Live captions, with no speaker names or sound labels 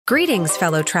Greetings,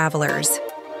 fellow travelers.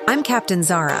 I'm Captain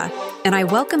Zara, and I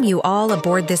welcome you all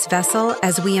aboard this vessel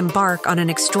as we embark on an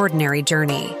extraordinary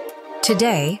journey.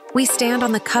 Today, we stand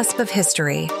on the cusp of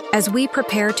history as we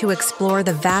prepare to explore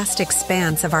the vast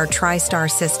expanse of our tri-star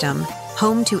system,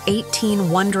 home to 18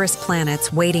 wondrous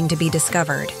planets waiting to be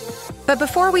discovered. But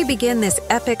before we begin this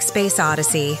epic space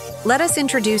odyssey, let us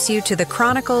introduce you to the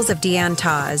Chronicles of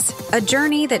DianToz, a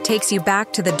journey that takes you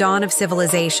back to the dawn of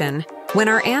civilization, when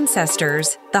our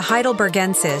ancestors, the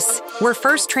Heidelbergensis, were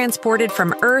first transported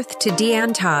from Earth to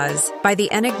DianToz by the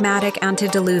enigmatic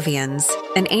antediluvians,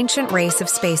 an ancient race of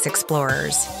space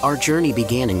explorers. Our journey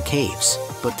began in caves,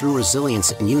 but through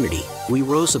resilience and unity, we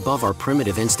rose above our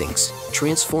primitive instincts,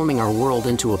 transforming our world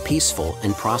into a peaceful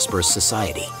and prosperous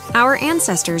society. Our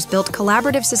ancestors built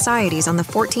collaborative societies on the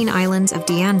 14 islands of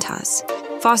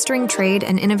DianToz, fostering trade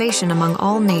and innovation among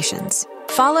all nations.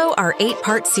 Follow our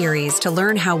 8-part series to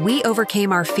learn how we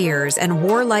overcame our fears and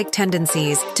warlike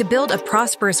tendencies to build a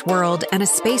prosperous world and a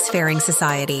spacefaring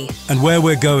society. And where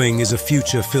we're going is a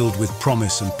future filled with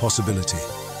promise and possibility.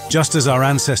 Just as our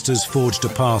ancestors forged a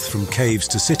path from caves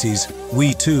to cities,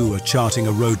 we too are charting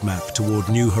a roadmap toward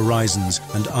new horizons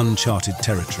and uncharted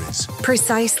territories.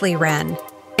 Precisely, Ren.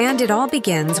 And it all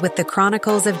begins with the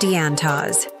Chronicles of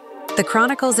DianToz. The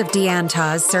Chronicles of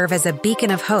DianToz serve as a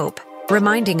beacon of hope,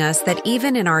 reminding us that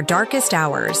even in our darkest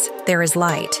hours, there is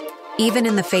light. Even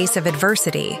in the face of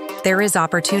adversity, there is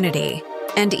opportunity.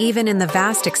 And even in the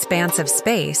vast expanse of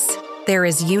space, there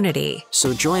is unity.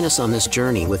 So join us on this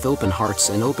journey with open hearts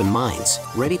and open minds,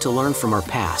 ready to learn from our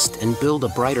past and build a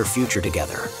brighter future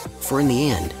together. For in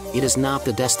the end, it is not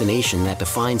the destination that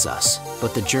defines us,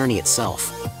 but the journey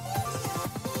itself.